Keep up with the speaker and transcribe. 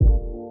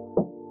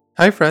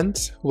Hi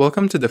friends,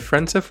 welcome to the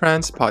Friends of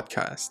France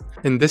podcast.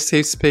 In this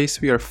safe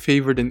space, we are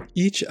favored in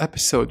each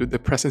episode with the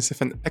presence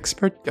of an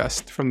expert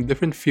guest from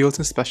different fields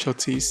and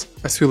specialties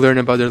as we learn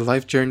about their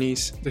life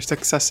journeys, their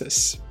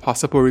successes,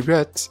 possible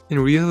regrets,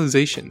 and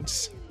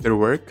realizations, their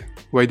work,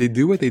 why they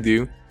do what they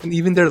do, and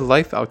even their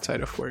life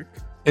outside of work.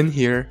 In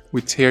here,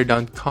 we tear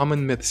down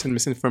common myths and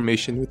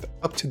misinformation with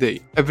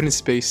up-to-date,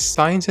 evidence-based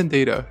science and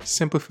data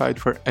simplified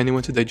for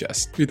anyone to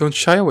digest. We don't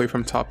shy away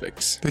from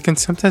topics that can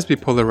sometimes be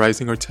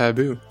polarizing or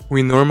taboo.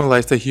 We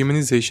normalize the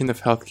humanization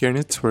of healthcare and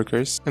its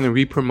workers, and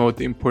we promote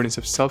the importance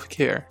of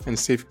self-care and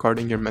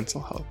safeguarding your mental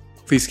health.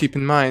 Please keep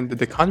in mind that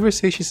the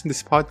conversations in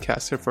this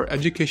podcast are for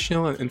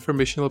educational and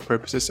informational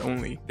purposes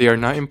only. They are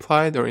not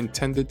implied or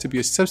intended to be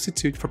a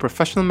substitute for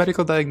professional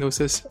medical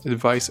diagnosis,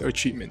 advice, or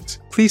treatment.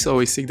 Please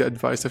always seek the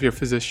advice of your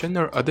physician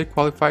or other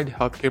qualified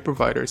healthcare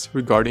providers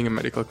regarding a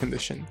medical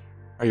condition.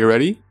 Are you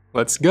ready?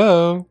 Let's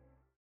go!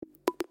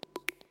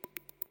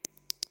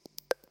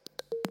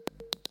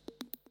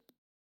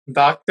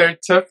 Dr.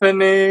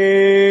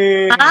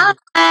 Tiffany!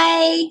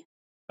 Hi!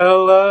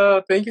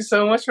 Hello, thank you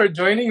so much for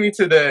joining me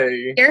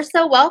today. You're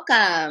so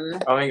welcome.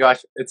 Oh my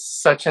gosh, it's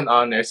such an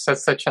honor,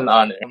 such an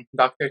honor.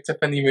 Dr.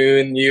 Tiffany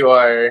Moon, you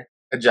are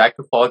a jack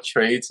of all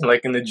trades, and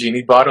like in the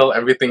genie bottle,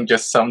 everything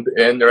just summed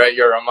in, right?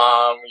 You're a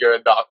mom, you're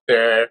a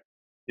doctor,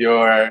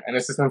 you're an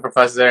assistant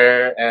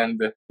professor, and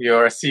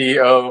you're a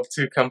CEO of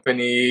 2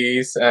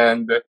 companies,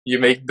 and you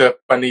make the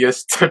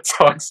funniest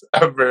TikToks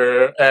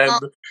ever.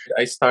 And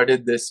I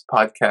started this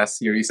podcast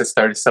series. I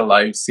started a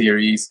live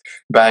series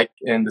back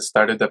in the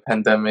start of the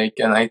pandemic,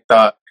 and I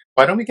thought,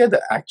 why don't we get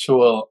the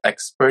actual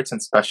experts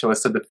and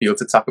specialists of the field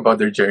to talk about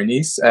their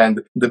journeys?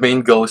 And the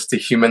main goal is to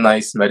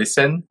humanize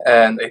medicine,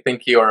 and I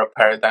think you are a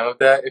paradigm of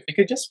that. If you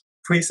could just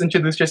please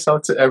introduce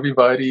yourself to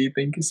everybody.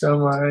 Thank you so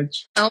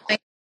much.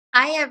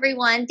 Hi,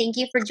 everyone. Thank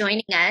you for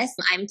joining us.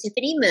 I'm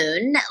Tiffany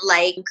Moon.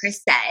 Like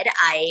Chris said,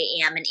 I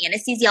am an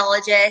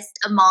anesthesiologist,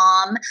 a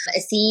mom, a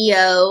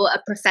CEO, a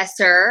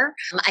professor.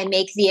 I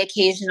make the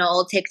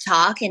occasional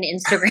TikTok and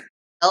Instagram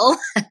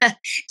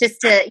just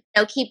to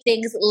keep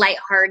things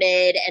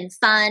lighthearted and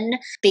fun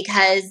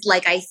because,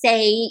 like I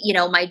say,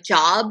 my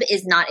job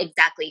is not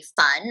exactly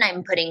fun.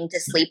 I'm putting to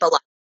sleep a lot of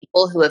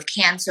people who have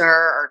cancer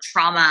or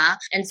trauma.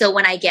 And so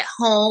when I get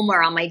home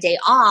or on my day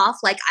off,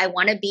 I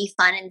want to be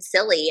fun and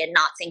silly and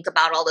not think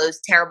about all those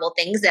terrible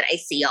things that I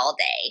see all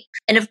day.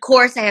 And of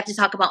course, I have to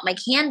talk about my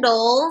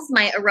candles,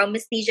 my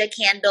aromasthesia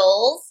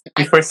candles.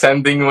 Thank you for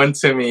sending one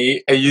to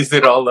me. I used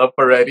it all up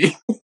already.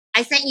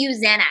 I sent you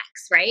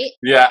Xanax, right?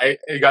 Yeah,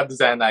 I got the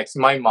Xanax.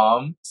 My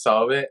mom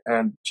saw it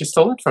and she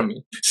stole it from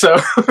me. So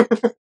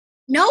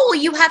no,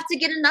 you have to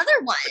get another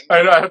one.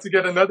 I know, I have to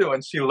get another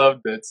one. She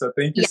loved it. So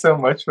thank you so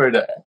much for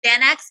that.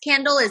 Xanax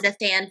candle is a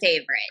fan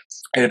favorite.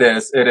 It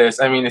is.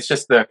 I mean, it's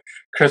just the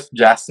crisp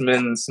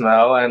jasmine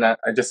smell and I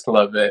just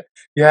love it.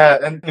 Yeah,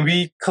 and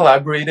we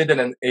collaborated in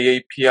an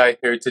AAPI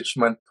Heritage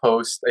Month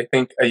post, I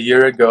think a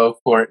year ago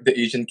for the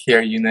Asian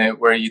Care Unit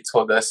where you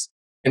told us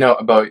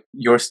about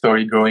your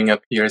story growing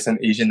up here as an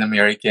Asian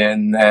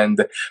American.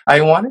 And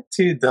I wanted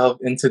to delve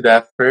into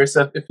that first.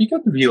 If you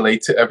could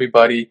relate to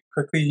everybody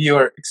quickly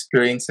your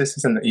experiences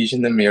as an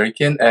Asian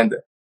American and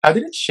how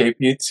did it shape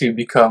you to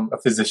become a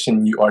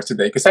physician you are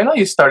today? Because I know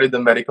you started the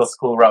medical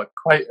school route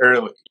quite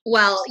early.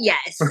 Well,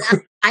 yes.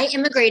 I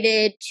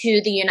immigrated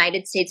to the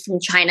United States from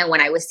China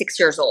when I was 6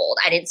 years old.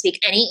 I didn't speak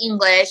any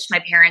English.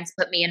 My parents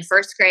put me in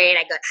first grade.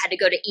 I had to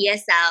go to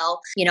ESL.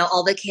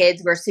 All the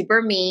kids were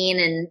super mean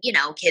and,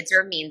 kids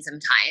are mean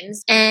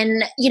sometimes.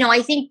 And,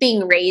 I think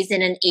being raised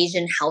in an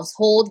Asian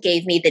household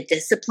gave me the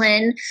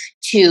discipline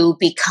to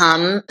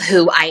become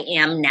who I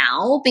am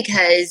now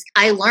because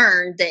I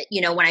learned that,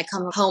 when I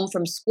come home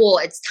from school,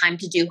 it's time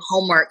to do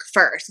homework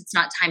first. It's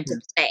not time to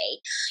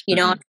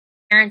play.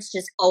 Parents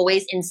just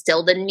always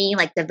instilled in me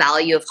the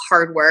value of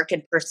hard work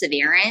and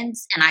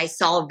perseverance. And I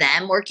saw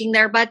them working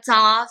their butts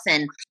off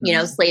and,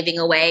 slaving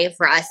away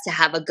for us to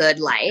have a good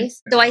life.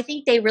 So I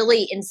think they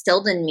really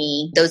instilled in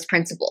me those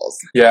principles.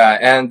 Yeah.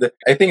 And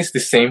I think it's the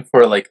same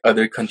for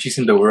other countries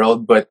in the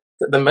world, but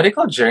the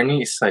medical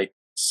journey is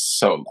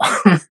so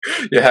long.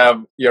 You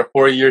have your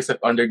 4 years of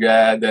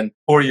undergrad, then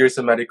 4 years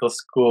of medical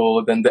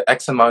school, then the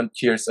X amount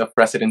years of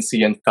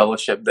residency and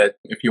fellowship that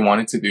if you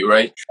wanted to do,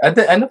 right? At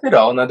the end of it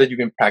all, now that you've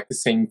been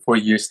practicing for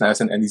years now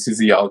as an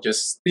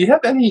anesthesiologist, do you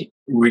have any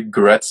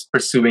regrets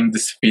pursuing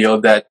this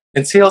field that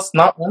entails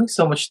not only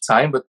so much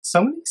time, but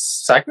so many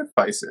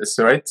sacrifices,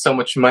 right? So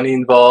much money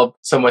involved,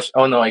 so much,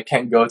 oh no, I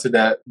can't go to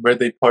that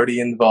birthday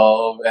party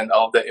involved, and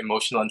all the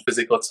emotional and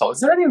physical toll. Is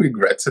there any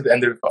regrets at the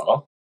end of it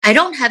all? I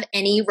don't have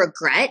any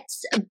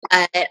regrets,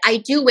 but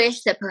I do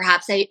wish that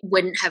perhaps I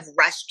wouldn't have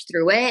rushed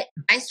through it.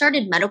 I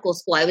started medical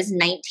school. I was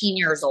 19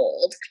 years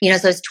old. So I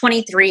was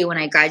 23 when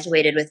I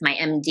graduated with my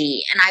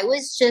MD. And I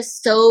was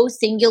just so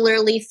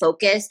singularly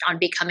focused on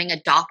becoming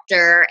a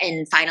doctor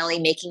and finally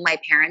making my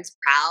parents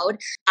proud.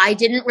 I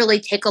didn't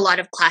really take a lot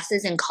of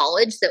classes in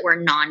college that were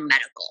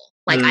non-medical.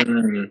 I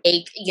didn't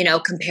take,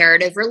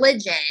 comparative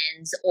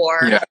religions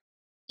or on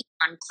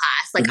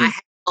class. I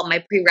had all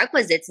my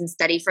prerequisites and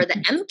study for the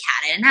MCAT.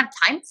 I didn't have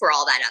time for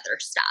all that other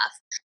stuff.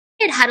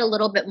 It had a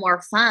little bit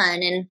more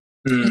fun. And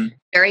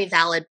very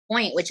valid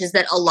point, which is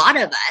that a lot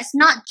of us,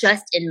 not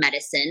just in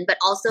medicine, but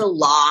also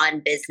law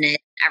and business,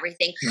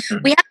 everything,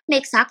 we have to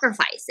make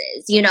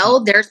sacrifices. You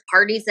know, there's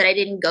parties that I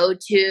didn't go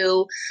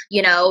to,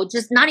 you know,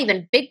 just not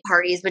even big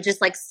parties, but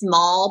just like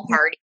small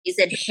parties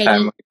and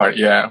hanging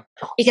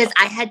because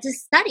I had to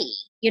study.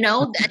 You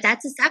know,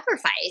 that's a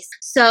sacrifice.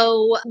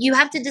 So you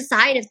have to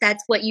decide if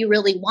that's what you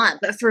really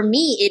want. But for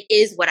me, it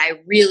is what I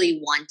really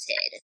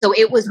wanted. So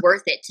it was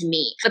worth it to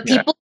me. But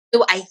people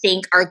who I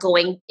think are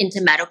going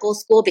into medical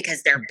school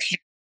because their parents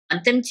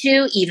want them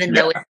to, even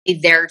though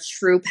it's their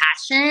true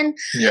passion,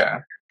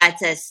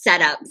 that's a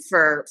setup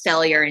for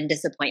failure and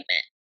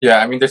disappointment. Yeah,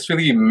 I mean, there's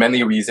really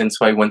many reasons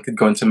why one could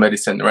go into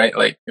medicine, right?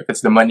 Like if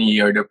it's the money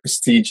or the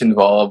prestige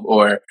involved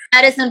or...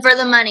 Medicine for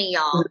the money,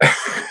 y'all.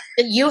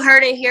 You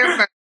heard it here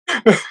first.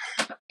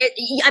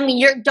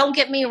 Don't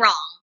get me wrong.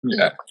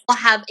 Yeah. You'll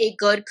have a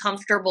good,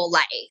 comfortable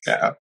life.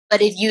 Yeah.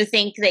 But if you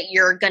think that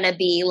you're going to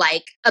be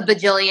like a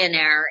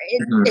bajillionaire,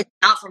 it's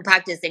not from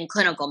practicing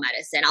clinical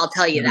medicine. I'll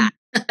tell you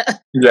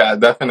that. Yeah,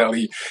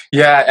 definitely.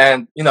 Yeah.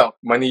 And, you know,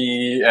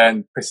 money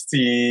and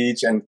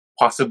prestige and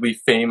possibly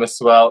fame as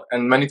well.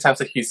 And many times,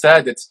 like you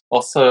said, it's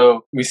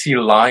also, we see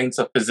lines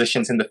of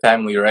physicians in the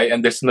family, right?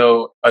 And there's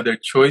no other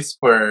choice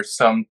for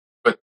some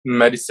but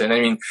medicine. I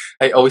mean,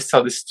 I always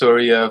tell this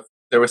story of,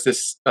 there was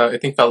this, I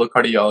think, fellow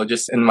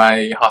cardiologist in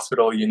my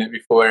hospital unit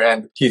before,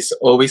 and he's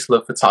always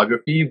loved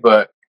photography,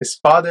 but his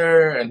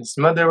father and his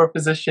mother were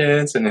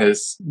physicians, and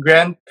his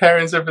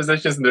grandparents are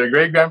physicians, and their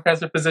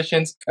great-grandparents are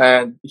physicians.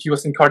 And he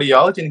was in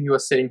cardiology, and he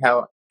was saying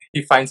how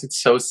he finds it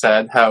so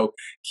sad how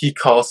he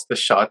calls the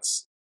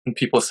shots in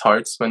people's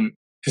hearts when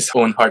his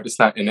own heart is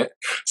not in it.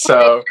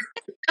 So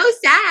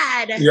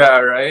sad. Yeah,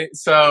 right?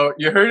 So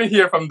you heard it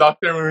here from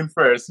Dr. Moon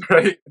first,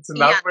 right? It's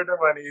not for the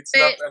money. It's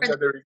not for the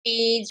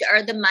prestige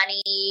or the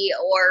money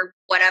or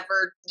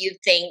whatever you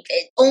think.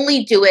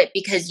 Only do it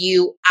because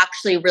you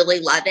actually really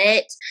love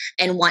it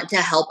and want to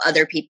help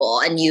other people,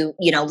 and you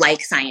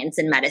like science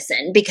and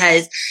medicine,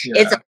 because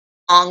it's a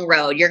long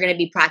road. You're going to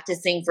be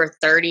practicing for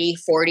 30,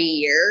 40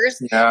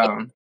 years. Yeah. If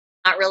you're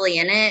not really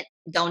in it,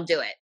 don't do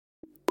it.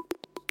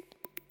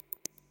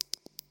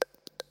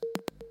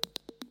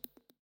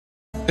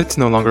 It's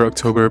no longer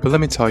October, but let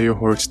me tell you a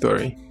horror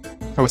story.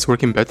 I was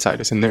working bedside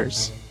as a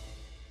nurse.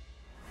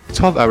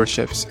 12-hour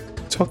shifts,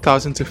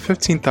 12,000 to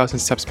 15,000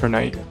 steps per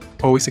night,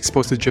 always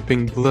exposed to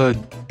dripping blood,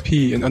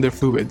 pee, and other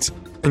fluids.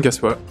 And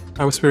guess what?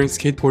 I was wearing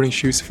skateboarding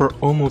shoes for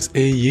almost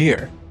a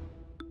year.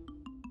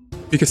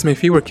 Because my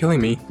feet were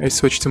killing me, I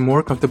switched to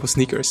more comfortable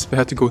sneakers, but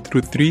had to go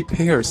through 3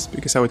 pairs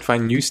because I would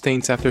find new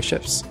stains after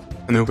shifts.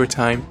 And over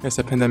time, as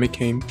the pandemic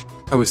came,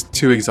 I was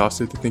too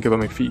exhausted to think about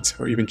my feet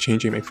or even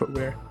changing my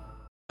footwear.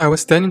 I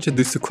was then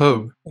introduced to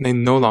Clove, and I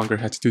no longer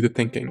had to do the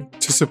thinking.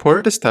 To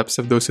support the steps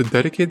of those who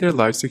dedicate their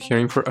lives to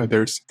caring for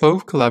others,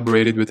 Clove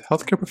collaborated with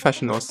healthcare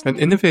professionals and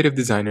innovative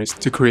designers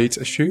to create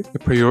a shoe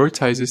that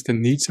prioritizes the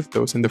needs of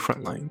those on the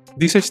front line.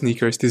 These are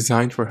sneakers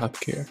designed for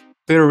healthcare.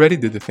 They already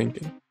did the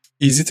thinking.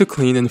 Easy to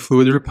clean and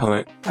fluid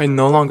repellent, I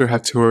no longer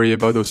have to worry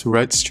about those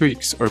red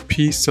streaks or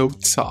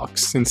pee-soaked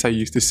socks since I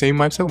use the same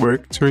wipes at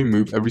work to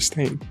remove every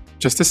stain.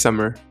 Just this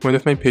summer, one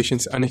of my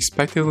patients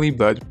unexpectedly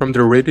bled from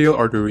the radial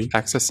artery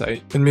access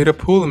site and made a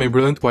pool of my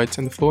brilliant whites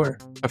on the floor.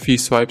 A few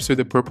swipes with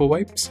the purple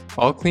wipes,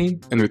 all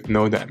clean and with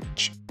no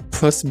damage.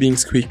 Plus being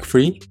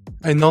squeak-free,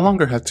 I no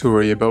longer have to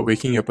worry about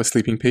waking up a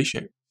sleeping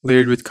patient.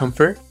 Layered with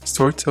comfort,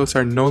 sore toes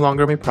are no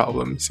longer my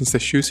problem since the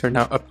shoes are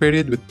now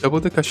upgraded with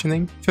double the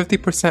cushioning,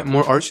 50%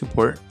 more arch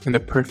support, and a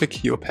perfect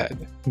heel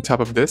pad. On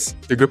top of this,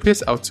 the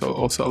grippiest outsole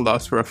also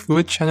allows for a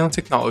fluid channel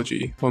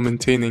technology while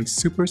maintaining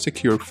super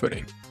secure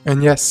footing.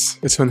 And yes,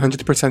 it's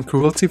 100%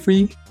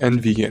 cruelty-free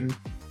and vegan.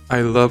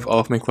 I love all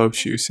of my Clove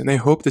shoes, and I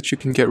hope that you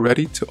can get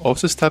ready to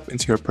also step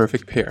into your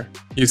perfect pair.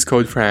 Use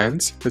code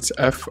FRANZ, that's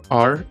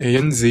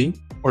FRANZ,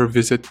 or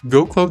visit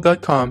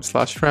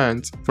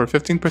goclove.com/franz for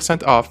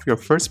 15% off your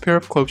first pair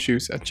of Clove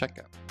shoes at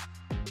checkout.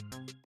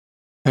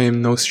 I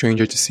am no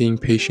stranger to seeing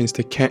patients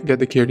that can't get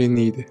the care they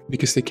need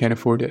because they can't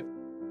afford it.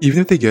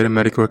 Even if they get a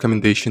medical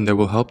recommendation that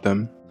will help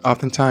them,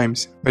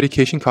 oftentimes,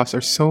 medication costs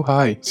are so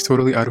high it's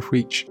totally out of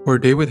reach, or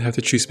they would have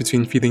to choose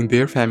between feeding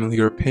their family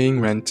or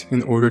paying rent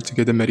in order to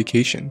get the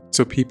medication,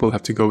 so people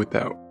have to go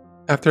without.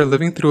 After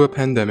living through a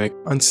pandemic,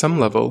 on some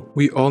level,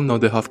 we all know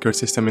the healthcare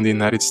system in the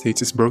United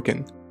States is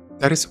broken.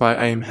 That is why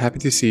I am happy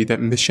to see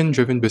that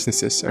mission-driven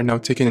businesses are now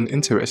taking an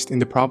interest in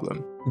the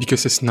problem,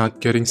 because it's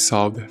not getting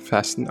solved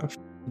fast enough.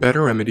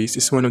 Better Remedies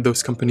is one of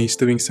those companies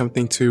doing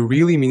something to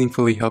really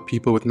meaningfully help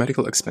people with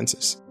medical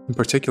expenses, in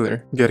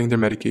particular, getting their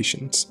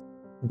medications.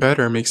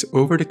 Better makes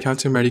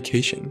over-the-counter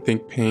medication,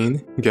 think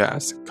pain,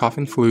 gas, cough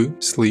and flu,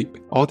 sleep,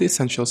 all the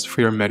essentials for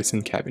your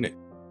medicine cabinet.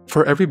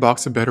 For every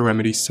box of Better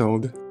Remedies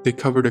sold, they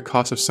cover the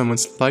cost of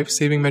someone's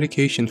life-saving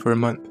medication for a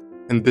month.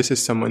 And this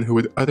is someone who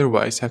would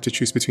otherwise have to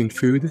choose between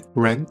food,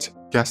 rent,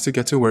 gas to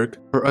get to work,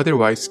 or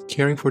otherwise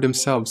caring for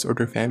themselves or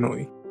their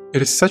family.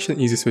 It is such an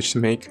easy switch to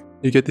make.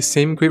 You get the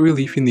same great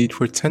relief you need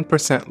for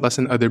 10% less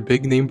than other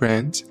big name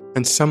brands,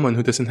 and someone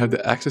who doesn't have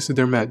the access to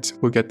their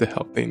meds will get the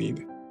help they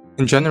need.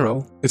 In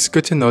general, it's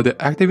good to know the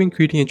active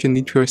ingredient you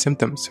need for your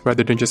symptoms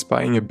rather than just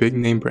buying a big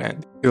name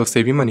brand. It'll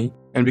save you money,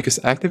 and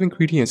because active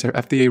ingredients are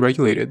FDA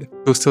regulated,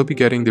 you'll still be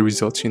getting the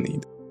results you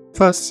need.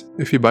 Plus,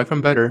 if you buy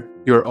from Better,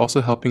 you are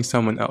also helping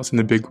someone else in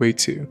a big way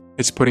too.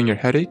 It's putting your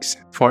headaches,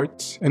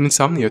 farts, and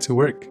insomnia to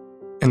work.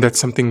 And that's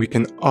something we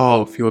can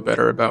all feel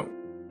better about.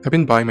 I've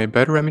been buying my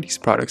Better Remedies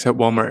products at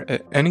Walmart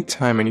at any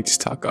time I need to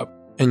stock up,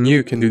 and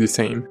you can do the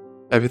same.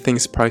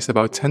 Everything's priced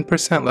about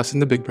 10% less than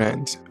the big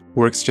brands,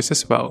 works just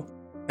as well,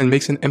 and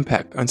makes an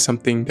impact on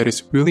something that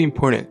is really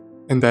important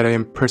and that I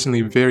am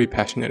personally very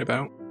passionate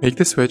about. Make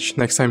the switch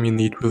next time you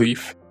need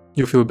relief.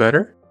 You'll feel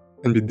better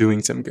and be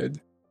doing some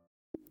good.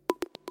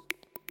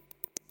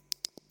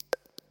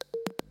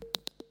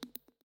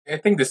 I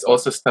think this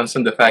also stems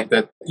from the fact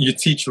that you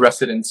teach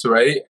residents,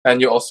 right?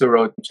 And you also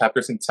wrote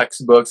chapters in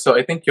textbooks. So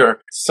I think you're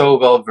so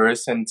well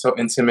versed and so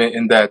intimate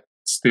in that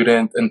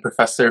student and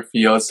professor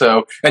field.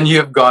 And you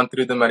have gone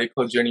through the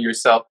medical journey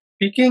yourself.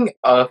 Speaking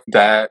of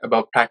that,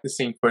 about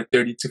practicing for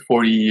 30 to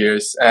 40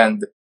 years,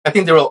 and I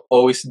think there will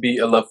always be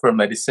a love for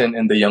medicine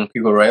in the young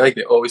people, right? Like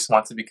they always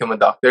want to become a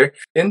doctor.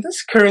 In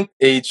this current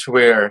age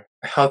where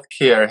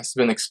healthcare has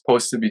been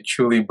exposed to be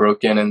truly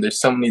broken and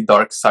there's so many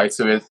dark sides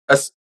to it,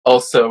 as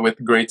also with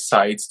great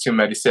sides to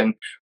medicine,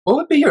 what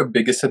would be your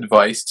biggest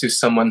advice to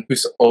someone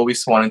who's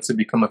always wanted to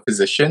become a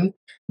physician,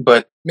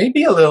 but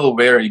maybe a little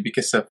wary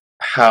because of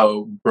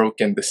how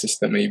broken the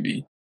system may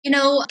be?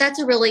 That's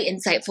a really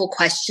insightful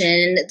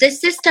question. The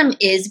system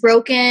is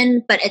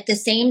broken, but at the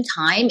same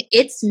time,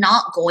 it's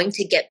not going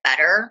to get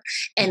better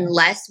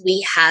unless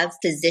we have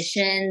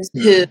physicians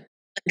who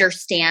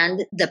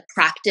understand the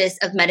practice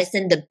of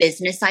medicine, the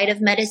business side of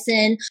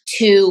medicine,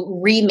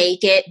 to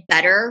remake it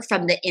better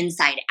from the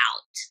inside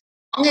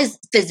out. As long as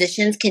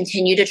physicians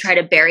continue to try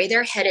to bury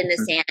their head in the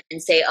sand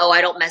and say, oh,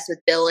 I don't mess with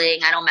billing,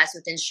 I don't mess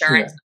with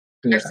insurance.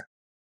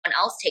 Someone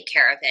else take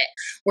care of it.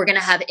 We're going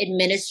to have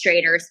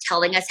administrators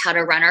telling us how to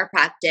run our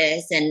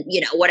practice. And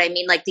what I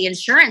mean, like the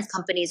insurance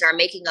companies are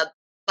making a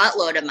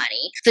buttload of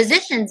money.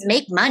 Physicians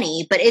make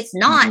money, but it's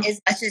not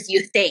as much as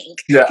you think.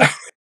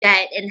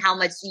 Debt and how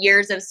much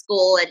years of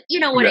school and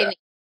I mean?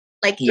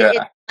 Like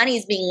money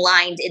is being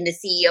lined in the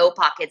CEO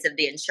pockets of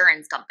the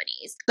insurance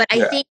companies. But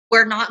I think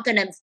we're not going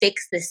to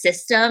fix the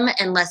system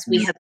unless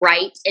we have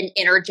bright and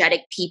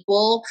energetic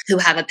people who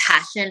have a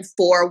passion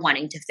for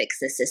wanting to fix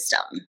the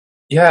system.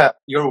 Yeah,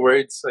 your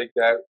words like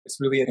that, it's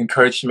really an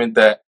encouragement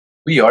that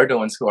we are the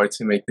ones who are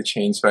to make the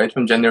change, right?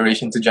 From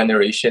generation to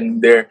generation,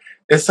 there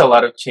is a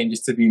lot of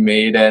changes to be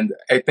made. And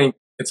I think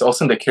it's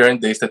also in the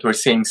current days that we're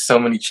seeing so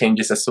many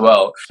changes as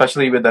well,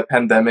 especially with the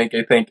pandemic.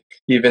 I think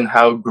even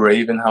how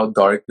grave and how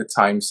dark the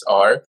times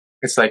are,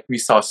 it's like we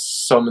saw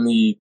so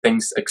many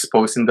things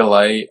exposed in the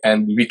light,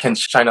 and we can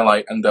shine a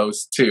light on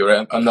those too,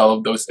 right? On all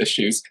of those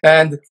issues.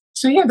 And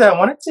so I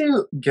wanted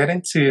to get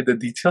into the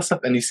details of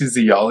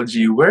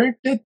anesthesiology. Where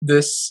did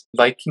this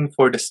liking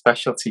for the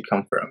specialty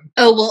come from?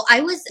 Oh, well,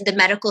 I was the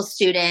medical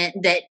student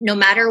that no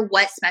matter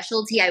what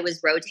specialty I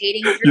was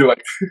rotating through, I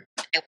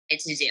wanted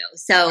to do.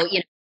 So,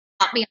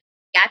 caught me on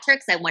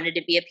pediatrics, I wanted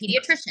to be a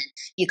pediatrician.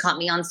 You caught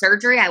me on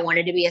surgery, I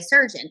wanted to be a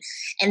surgeon.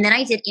 And then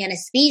I did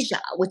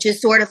anesthesia, which is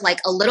sort of like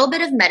a little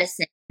bit of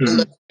medicine, a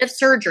little bit of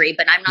surgery,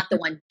 but I'm not the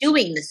one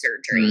doing the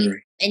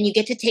surgery. And you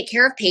get to take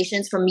care of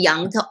patients from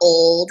young to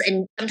old.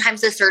 And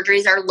sometimes the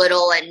surgeries are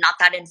little and not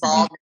that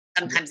involved.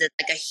 Sometimes it's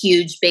like a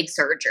huge, big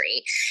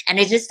surgery. And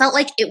it just felt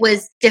like it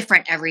was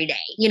different every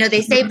day.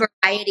 They say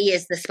variety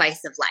is the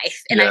spice of life.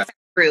 And I found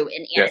through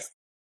in anesthesia.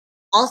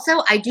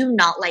 Also, I do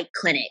not like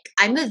clinic.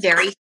 I'm a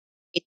very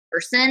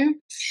person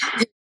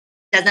who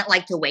doesn't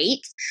like to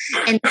wait.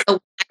 And so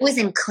I was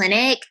in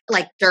clinic,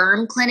 like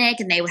derm clinic,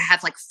 and they would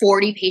have like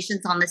 40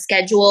 patients on the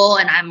schedule.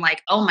 And I'm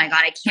like, oh my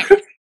God, I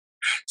can't.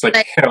 It's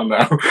like, hell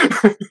no.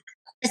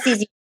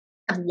 You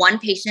have one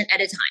patient at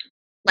a time.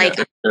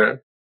 Like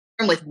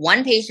I'm with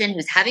one patient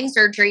who's having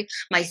surgery.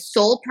 My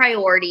sole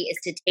priority is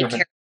to take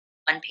care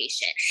of one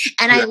patient.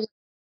 And I like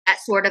that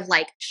sort of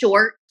like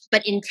short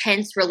but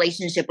intense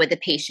relationship with the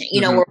patient.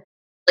 We're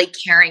really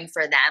caring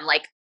for them.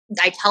 Like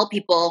I tell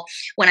people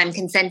when I'm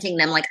consenting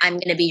them, like, I'm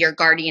going to be your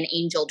guardian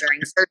angel during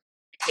surgery,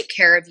 take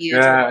care of you.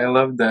 Yeah, I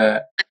love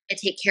that. I'm going to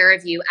take care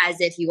of you as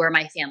if you were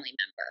my family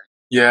member.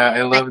 Yeah,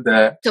 I love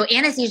that. So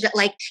anesthesia,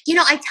 like,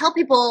 I tell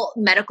people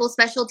medical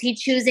specialty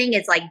choosing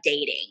is like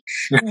dating.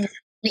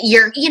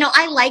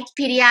 I liked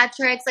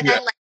pediatrics. Like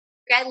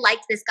I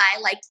liked this guy, I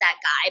liked that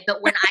guy.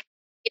 But when I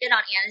did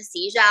on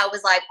anesthesia, I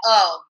was like,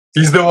 oh.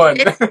 He's the one.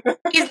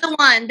 He's the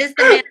one. This is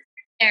the man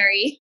I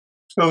marry.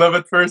 Love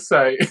at first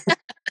sight.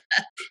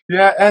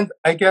 Yeah, and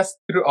I guess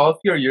through all of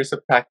your years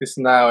of practice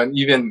now, and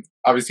even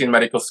obviously in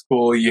medical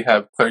school, you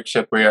have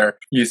clerkship where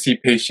you see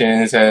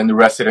patients, and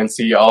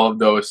residency, all of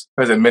those.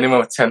 There's a minimum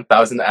of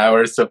 10,000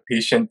 hours of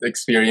patient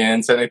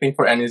experience. And I think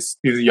for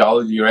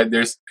anesthesiology, right,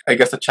 there's, I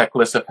guess, a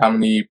checklist of how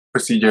many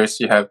procedures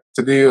you have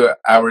to do,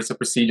 hours of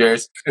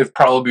procedures. It's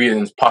probably an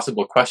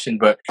impossible question,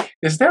 but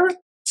is there a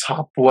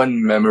top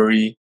one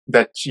memory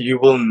that you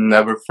will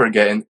never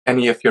forget in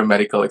any of your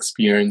medical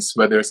experience,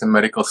 whether it's a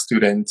medical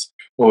student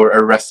or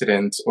a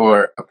resident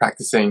or a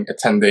practicing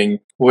attending,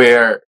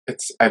 where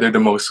it's either the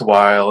most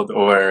wild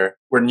or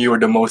when you were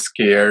the most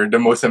scared, the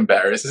most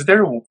embarrassed? Is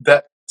there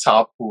that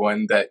top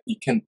one that you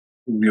can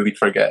really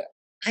forget?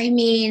 I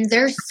mean,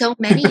 there's so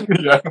many.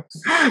 Yeah.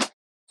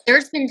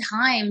 There's been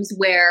times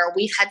where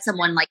we've had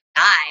someone like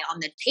die on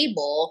the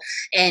table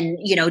and,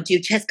 do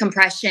chest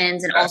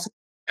compressions and also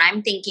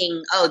I'm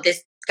thinking, oh,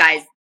 this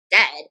guy's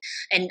dead.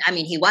 And I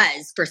mean, he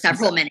was for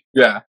several minutes.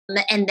 Yeah.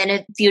 And then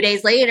a few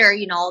days later,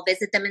 I'll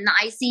visit them in the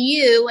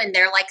ICU and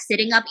they're like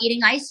sitting up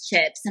eating ice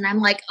chips. And I'm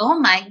like, oh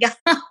my God.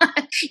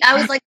 I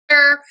was like,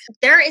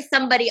 there is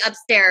somebody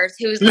upstairs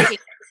who's looking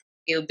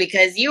at you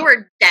because you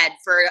were dead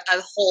for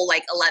a whole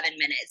 11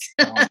 minutes.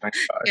 Oh my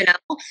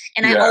God.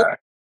 And I always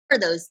for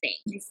those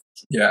things.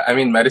 Yeah, I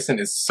mean, medicine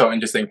is so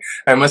interesting.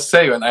 I must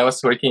say, when I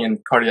was working in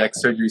cardiac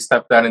surgery,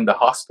 step down in the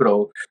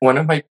hospital, one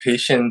of my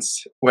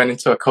patients went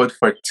into a code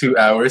for 2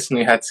 hours and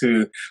we had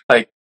to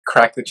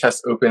crack the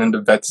chest open in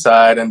the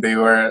bedside and they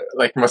were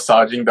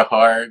massaging the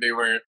heart. They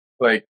were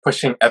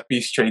pushing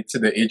epi straight to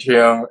the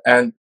atrium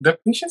and the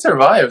patient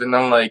survived. And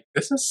I'm like,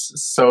 this is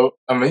so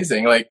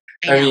amazing. I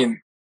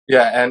mean,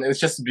 yeah, and it's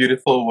just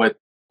beautiful what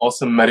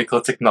also medical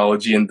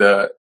technology and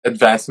the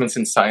advancements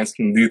in science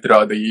can do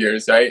throughout the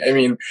years, right? I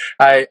mean,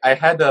 I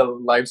had a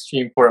live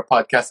stream for a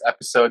podcast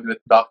episode with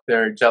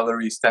Dr.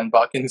 Jellery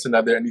Stenbakken, who's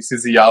another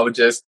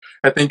anesthesiologist,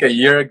 I think a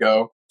year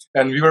ago.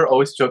 And we were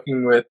always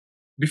joking with,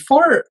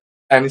 before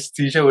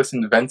anesthesia was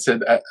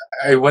invented,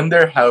 I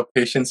wonder how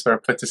patients were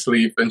put to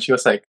sleep. And she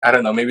was like, I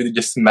don't know, maybe they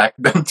just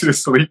smacked them to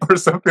sleep or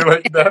something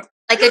like that.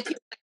 Like a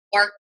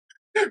fork.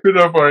 With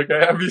a fork.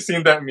 Have you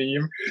seen that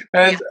meme?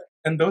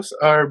 And those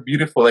are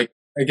beautiful.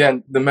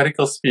 Again, the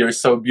medical sphere is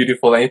so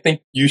beautiful. And I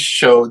think you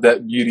show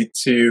that beauty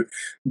too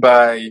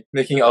by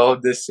making all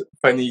of this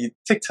funny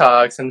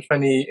TikToks and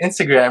funny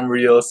Instagram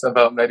reels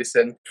about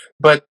medicine.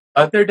 But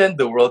other than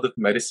the world of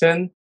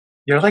medicine,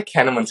 you're like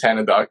Hannah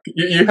Montana, Doc.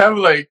 You have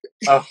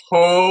a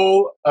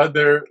whole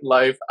other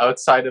life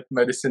outside of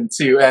medicine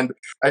too. And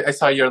I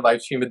saw your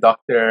live stream with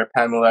Dr.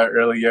 Pamela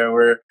earlier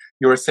where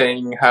you were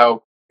saying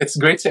how it's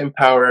great to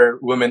empower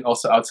women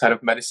also outside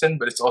of medicine,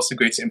 but it's also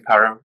great to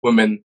empower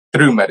women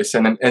through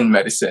medicine and in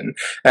medicine.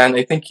 And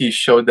I think you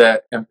show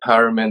that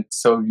empowerment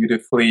so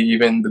beautifully.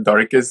 Even the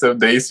darkest of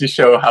days, you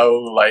show how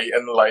light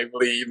and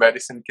lively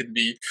medicine could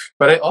be.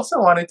 But I also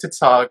wanted to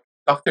talk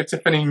Dr.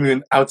 Tiffany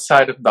Moon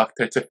outside of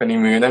Dr. Tiffany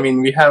Moon. I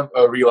mean, we have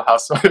a real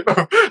housewife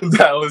of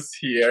Dallas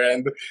here.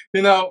 And,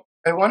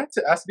 I wanted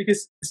to ask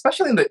because,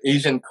 especially in the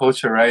Asian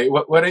culture, right?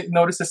 What I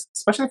noticed is,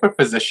 especially for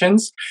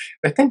physicians,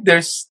 I think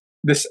there's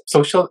this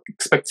social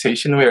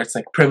expectation where it's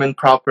prim and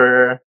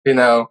proper,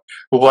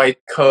 white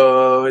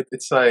coat.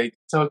 It's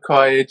so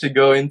quiet. You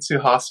go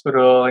into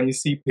hospital and you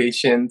see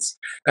patients.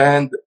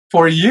 And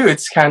for you,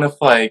 it's kind of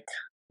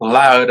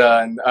loud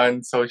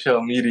on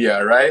social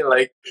media,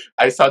 right?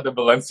 I saw the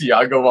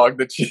Balenciaga walk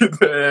that you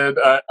did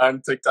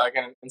on TikTok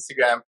and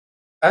Instagram.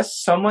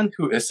 As someone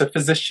who is a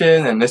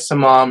physician and is a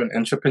mom and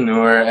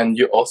entrepreneur, and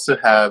you also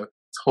have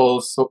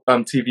whole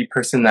TV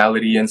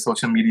personality and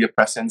social media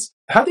presence,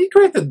 how do you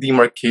create the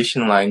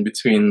demarcation line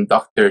between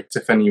Dr.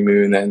 Tiffany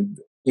Moon and,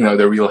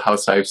 the Real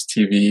Housewives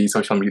TV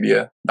social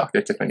media,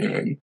 Dr. Tiffany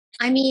Moon?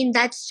 I mean,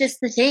 that's just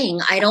the thing.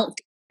 I don't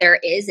think there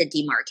is a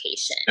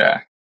demarcation.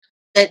 Yeah.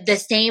 The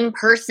same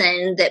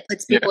person that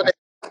puts people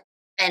to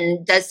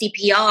and does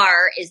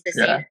CPR is the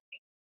same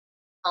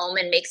home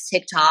and makes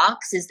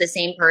TikToks, is the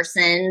same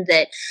person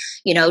that,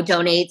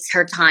 donates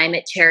her time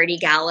at charity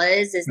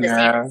galas, is the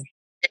same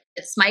that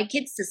puts my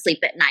kids to sleep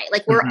at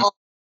night. We're all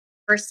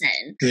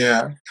person.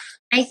 Yeah.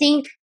 I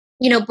think,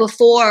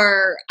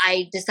 before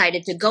I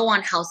decided to go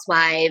on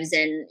Housewives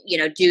and,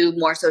 do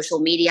more social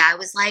media, I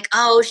was like,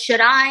 oh,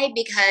 should I?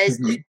 Because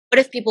what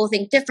if people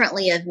think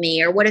differently of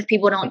me? Or what if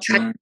people don't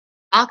trust a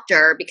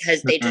doctor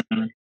because they just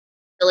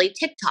really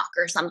TikTok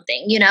or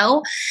something,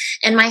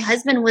 And my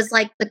husband was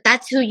like, but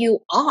that's who you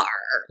are.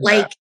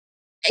 Why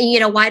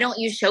don't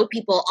you show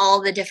people all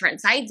the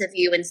different sides of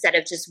you instead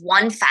of just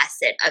one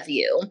facet of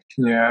you?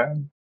 Yeah.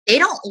 They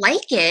don't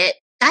like it.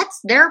 That's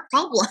their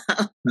problem.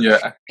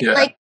 Yeah.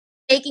 Yeah.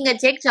 Making a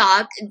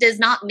TikTok does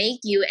not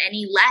make you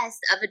any less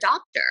of a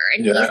doctor.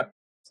 And he'd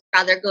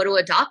rather go to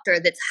a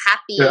doctor that's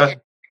happy and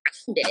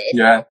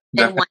grounded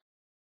than one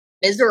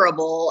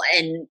miserable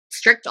and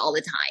strict all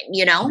the time,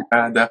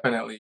 Yeah,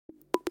 definitely.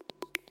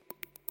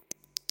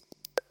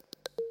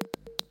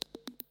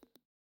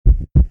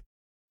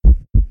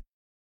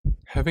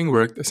 Having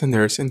worked as a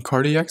nurse in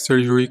cardiac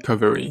surgery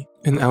recovery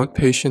and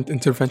outpatient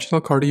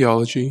interventional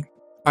cardiology,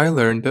 I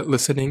learned that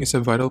listening is a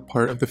vital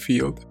part of the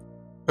field.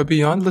 But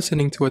beyond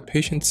listening to what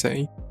patients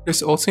say, it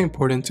is also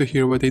important to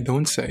hear what they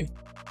don't say.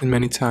 And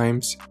many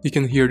times, you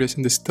can hear this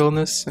in the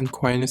stillness and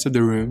quietness of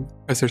the room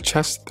as their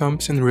chest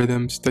thumps in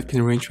rhythms that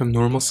can range from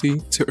normalcy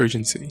to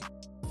urgency.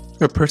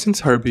 A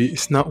person's heartbeat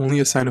is not only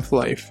a sign of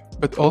life,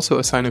 but also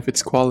a sign of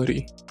its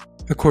quality.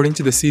 According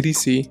to the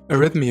CDC,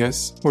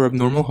 arrhythmias, or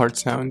abnormal heart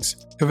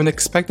sounds, have an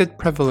expected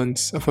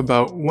prevalence of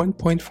about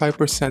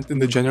 1.5% in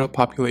the general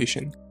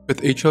population,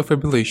 with atrial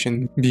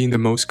fibrillation being the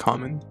most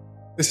common.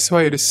 This is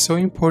why it is so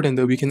important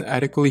that we can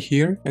adequately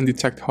hear and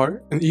detect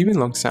heart and even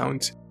lung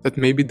sounds that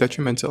may be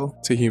detrimental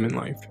to human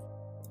life.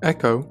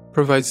 Echo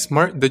provides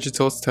smart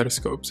digital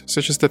stethoscopes,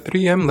 such as the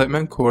 3M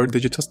Littman Core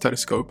digital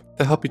stethoscope,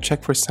 that help you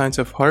check for signs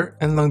of heart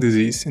and lung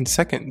disease in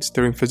seconds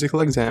during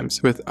physical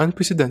exams with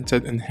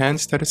unprecedented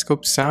enhanced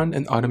stethoscope sound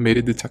and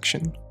automated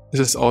detection.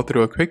 This is all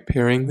through a quick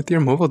pairing with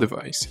your mobile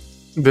device.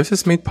 This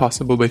is made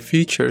possible by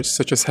features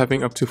such as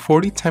having up to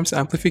 40 times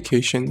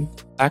amplification,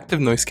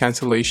 active noise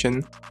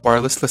cancellation,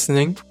 wireless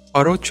listening,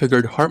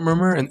 auto-triggered heart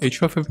murmur and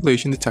atrial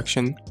fibrillation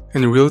detection,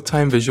 and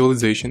real-time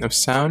visualization of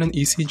sound and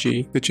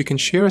ECG that you can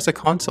share as a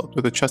consult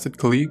with a trusted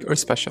colleague or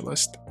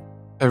specialist.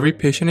 Every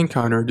patient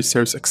encounter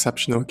deserves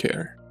exceptional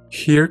care.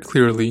 Hear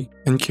clearly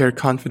and care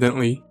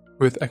confidently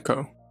with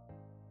Echo.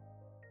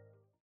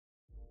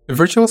 The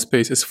virtual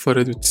space is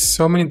flooded with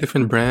so many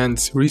different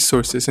brands,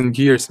 resources, and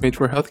gears made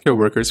for healthcare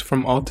workers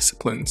from all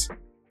disciplines.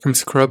 From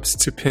scrubs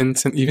to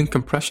pins and even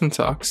compression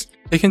socks,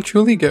 it can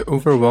truly get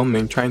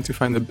overwhelming trying to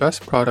find the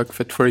best product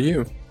fit for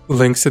you.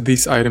 Links to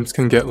these items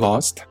can get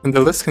lost, and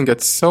the list can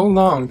get so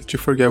long that you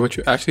forget what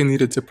you actually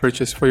needed to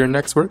purchase for your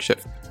next work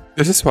shift.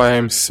 This is why I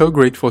am so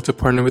grateful to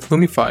partner with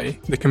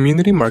Lumify, the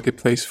community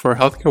marketplace for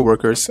healthcare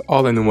workers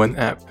all in one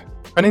app.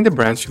 Finding the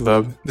brands you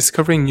love,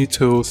 discovering new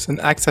tools, and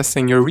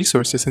accessing your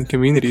resources and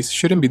communities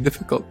shouldn't be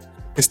difficult.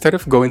 Instead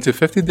of going to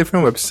 50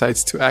 different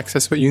websites to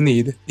access what you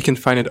need, you can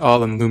find it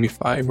all on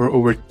Lumify, where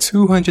over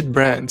 200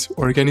 brands,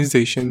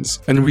 organizations,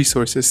 and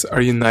resources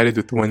are united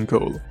with one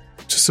goal: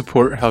 to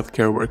support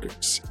healthcare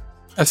workers.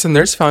 As a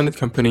nurse-founded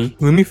company,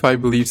 Lumify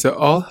believes that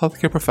all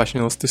healthcare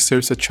professionals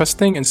deserve a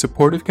trusting and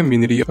supportive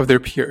community of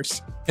their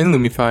peers. In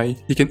Lumify,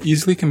 you can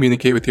easily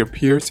communicate with your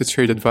peers to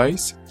trade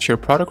advice, share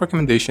product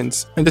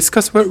recommendations, and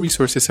discuss what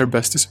resources are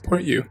best to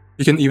support you.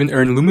 You can even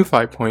earn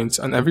Lumify points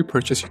on every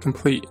purchase you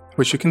complete,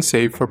 which you can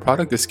save for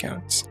product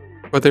discounts.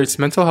 Whether it's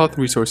mental health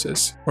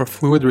resources, or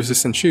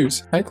fluid-resistant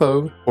shoes, hi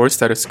Clove, or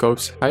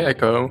stethoscopes, hi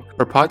Echo,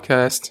 or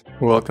podcast,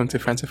 welcome to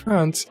Friends of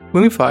France,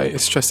 Lumify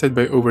is trusted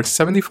by over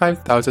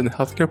 75,000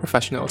 healthcare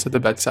professionals at the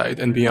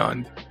bedside and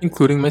beyond,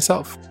 including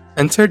myself.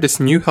 Enter this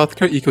new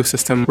healthcare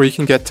ecosystem where you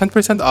can get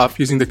 10% off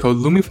using the code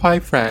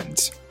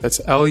LumifyFriends, that's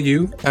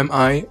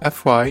LUMIFYFRANZ,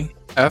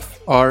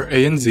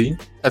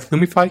 at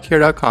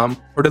lumifycare.com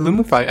or the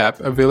Lumify app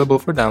available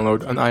for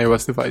download on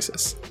iOS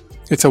devices.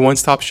 It's a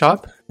one-stop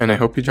shop, and I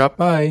hope you drop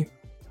by.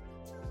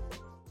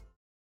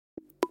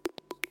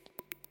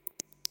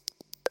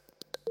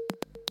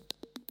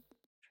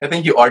 I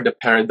think you are the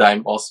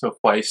paradigm also of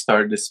why I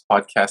started this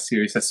podcast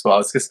series as well.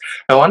 It's because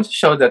I wanted to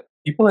show that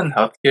people in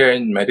healthcare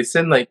and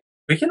medicine,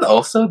 we can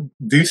also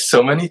do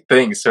so many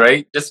things,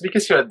 right? Just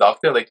because you're a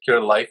doctor,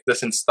 your life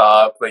doesn't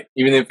stop.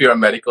 Even if you're a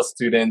medical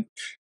student,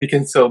 you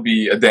can still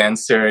be a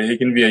dancer, you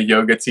can be a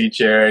yoga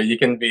teacher, you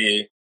can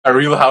be a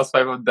real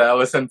housewife of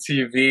Dallas on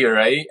TV,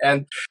 right?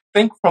 And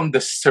think from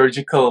the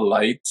surgical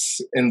lights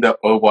in the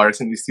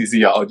ORs and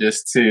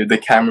anesthesiologists to the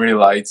camera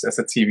lights as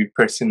a TV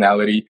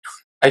personality.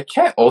 I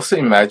can't also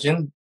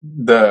imagine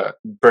the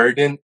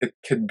burden it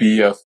could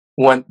be of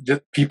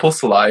just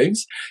people's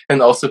lives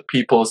and also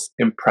people's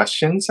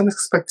impressions and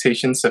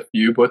expectations of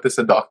you, both as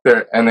a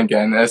doctor and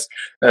again as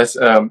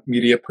a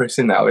media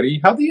personality.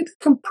 How do you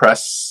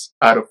decompress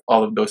out of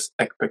all of those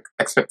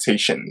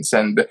expectations,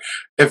 and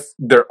if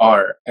there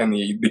are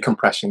any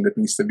decompression that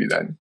needs to be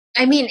done?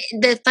 I mean,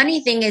 the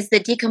funny thing is the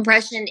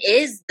decompression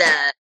is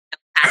the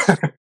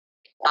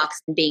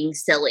box and being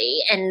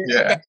silly, and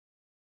the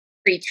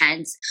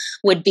pretense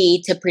would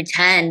be to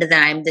pretend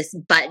that I'm this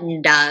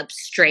buttoned up,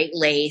 straight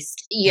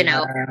laced,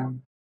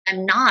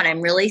 I'm not.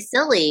 I'm really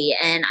silly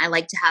and I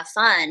like to have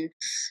fun.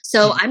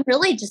 So I'm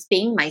really just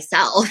being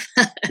myself.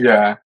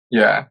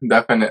 Yeah,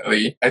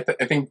 definitely. I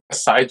think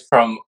aside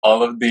from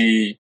all of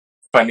the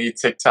funny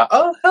TikTok,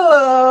 oh,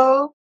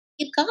 hello.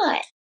 You got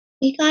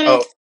it.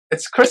 Oh,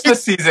 it's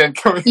Christmas season.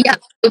 Yeah,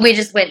 we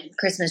just went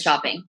Christmas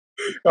shopping.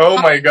 Oh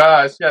my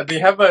gosh. Yeah, they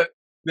have a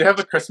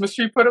Christmas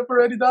tree put up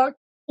already, Doc?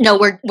 No,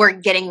 we're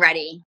getting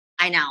ready.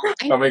 I know.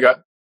 Oh my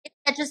God. It's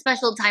such a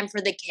special time for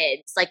the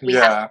kids. We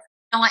have,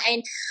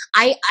 and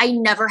I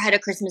never had a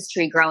Christmas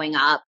tree growing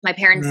up. My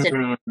parents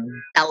didn't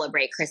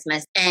celebrate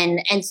Christmas.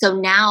 And so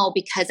now,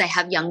 because I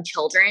have young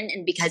children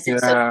and because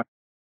it's so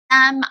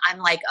them, I'm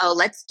like, oh,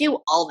 let's do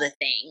all the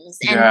things.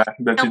 And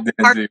that you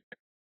didn't do.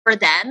 For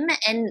them,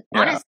 and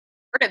honestly,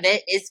 part of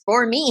it is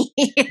for me.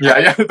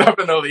 Yeah,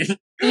 definitely.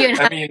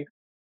 I mean,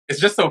 it's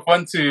just so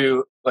fun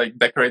to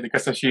decorate the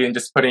Christmas tree and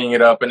just putting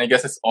it up, and I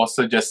guess it's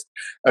also just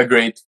a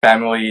great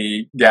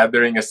family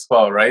gathering as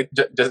well, right?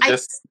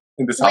 Just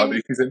in this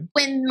holiday season.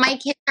 When my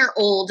kids are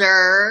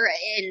older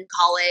in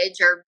college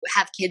or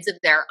have kids of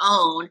their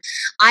own,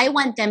 I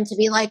want them to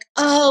be like,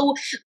 oh,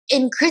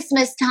 in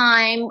Christmas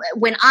time,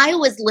 when I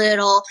was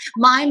little,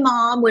 my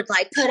mom would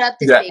put up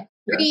this big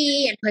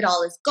tree and put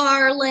all this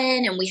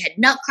garland, and we had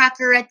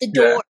Nutcracker at the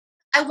door.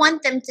 I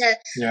want them to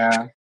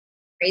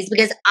praise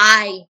because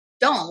I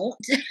don't.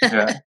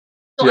 Yeah.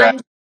 So Yeah. I'm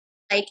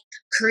like,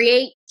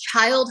 create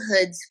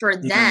childhoods for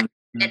them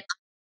Mm-hmm. that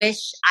I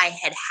wish I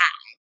had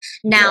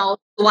had. Yeah. Now,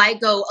 do I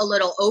go a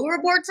little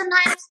overboard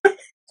sometimes?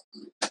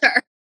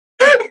 Sure.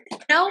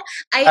 No,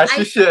 As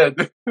you I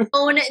should.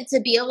 own it to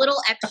be a little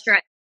extra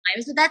at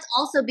times, but that's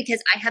also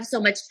because I have so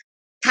much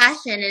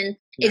passion and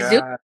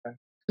exuberance. Yeah.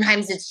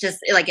 Sometimes it's just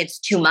like it's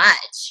too much,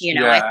 I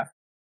Yeah.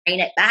 rein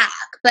it back.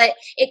 But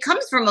it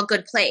comes from a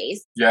good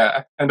place.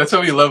 Yeah. And that's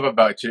what we love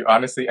about you,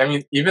 honestly. I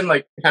mean, even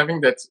like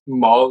having that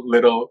small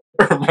little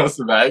Hermes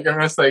bag, I'm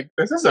just like,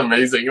 this is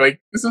amazing.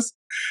 Like, this is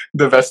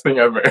the best thing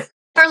ever.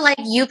 Or like,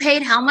 you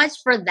paid how much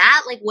for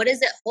that? Like, what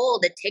does it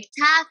hold? A Tic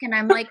Tac? And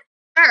I'm like,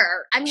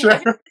 sure. I mean, Sure.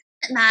 it doesn't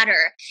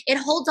matter. It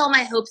holds all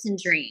my hopes and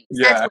dreams.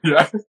 Yeah.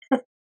 Yeah.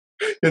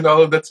 In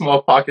all of that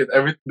small pocket,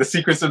 the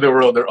secrets of the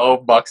world are all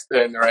boxed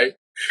in, right?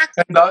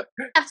 And that,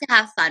 I have to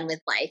have fun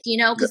with life,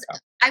 because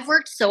I've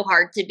worked so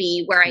hard to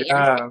be where I am.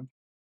 yeah.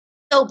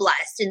 So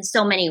blessed in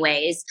so many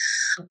ways.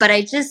 But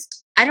I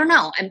don't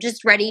know. I'm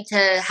just ready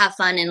to have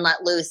fun and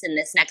let loose in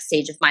this next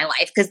stage of my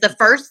life. Because the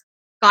first,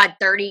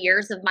 30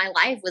 years of my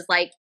life was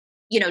like,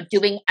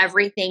 doing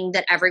everything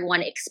that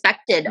everyone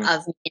expected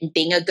of me and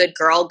being a good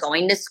girl,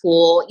 going to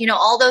school,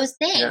 all those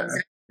things.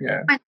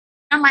 Yeah.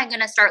 How am I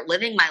going to start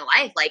living my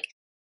life like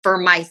for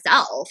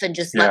myself and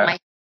just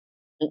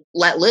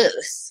let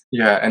loose?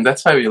 Yeah, and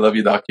that's why we love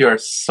you, Doc. You are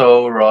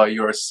so raw.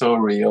 You are so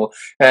real.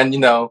 And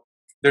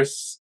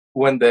there's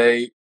one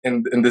day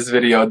in this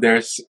video,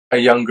 there's a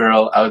young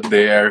girl out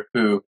there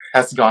who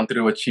has gone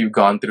through what you've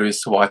gone through,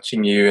 is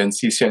watching you and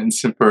sees you as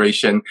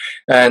inspiration.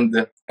 And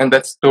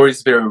that story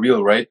is very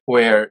real, right?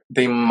 Where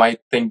they might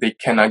think they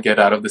cannot get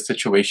out of the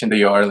situation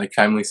they are, like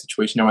family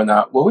situation or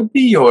whatnot. What would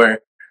be your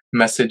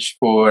message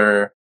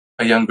for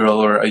a young girl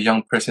or a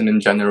young person in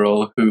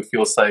general who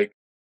feels like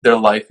their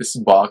life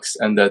is boxed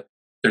and that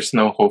there's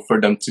no hope for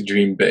them to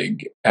dream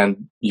big,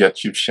 and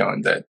yet you've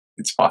shown that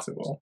it's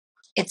possible?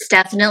 It's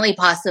definitely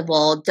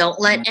possible.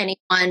 Don't let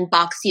anyone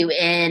box you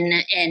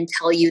in and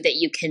tell you that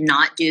you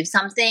cannot do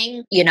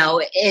something.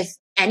 If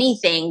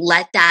anything,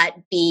 let that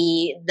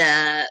be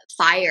the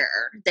fire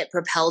that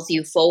propels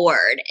you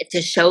forward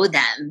to show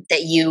them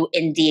that you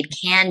indeed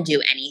can do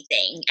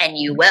anything, and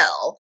you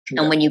will.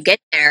 And when you get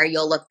there,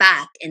 you'll look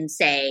back and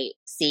say,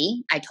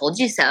 see, I told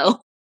you so.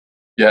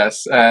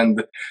 Yes,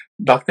 and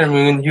Dr.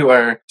 Moon, you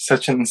are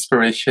such an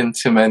inspiration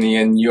to many,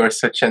 and you are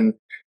such an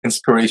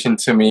inspiration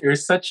to me. You're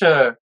such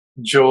a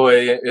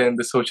joy in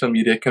the social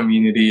media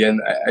community,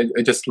 and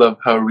I just love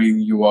how real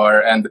you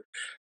are, and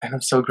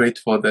I'm so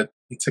grateful that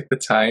you took the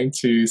time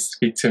to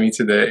speak to me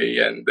today,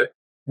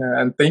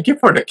 and thank you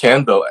for the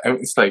candle. I mean,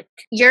 it's like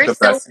You're the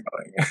so best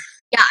feeling.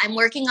 Yeah, I'm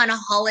working on a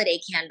holiday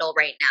candle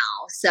right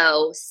now,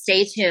 so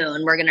stay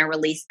tuned. We're gonna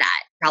release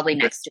that probably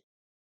next week.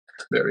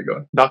 There we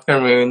go. Dr.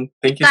 Moon,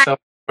 thank you so much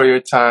for your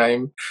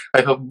time.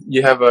 I hope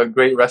you have a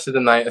great rest of the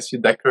night as you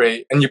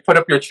decorate and you put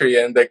up your tree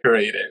and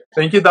decorate it.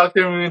 Thank you,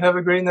 Dr. Moon. Have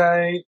a great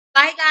night.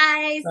 Bye,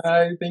 guys.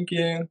 Bye. Thank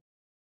you.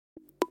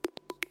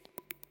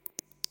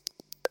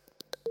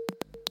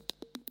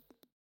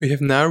 We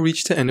have now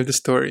reached the end of the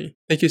story.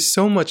 Thank you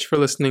so much for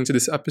listening to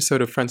this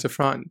episode of Friends of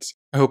Franz.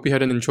 I hope you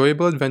had an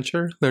enjoyable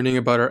adventure learning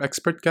about our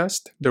expert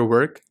guest, their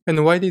work,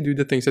 and why they do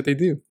the things that they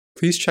do.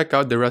 Please check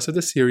out the rest of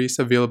the series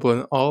available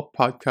on all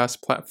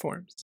podcast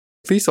platforms.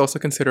 Please also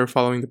consider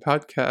following the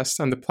podcast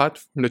on the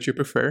platform that you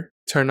prefer,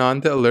 turn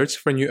on the alerts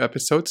for new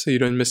episodes so you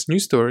don't miss new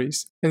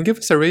stories, and give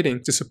us a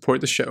rating to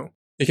support the show.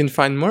 You can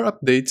find more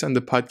updates on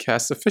the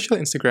podcast's official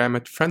Instagram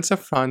at Friends of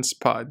Franz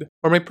Pod,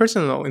 or my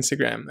personal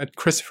Instagram at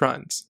Chris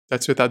Franz.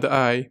 That's without the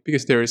I,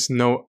 because there is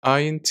no I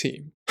in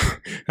team.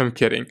 I'm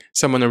kidding.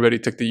 Someone already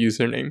took the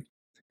username.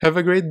 Have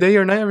a great day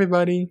or night,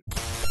 everybody!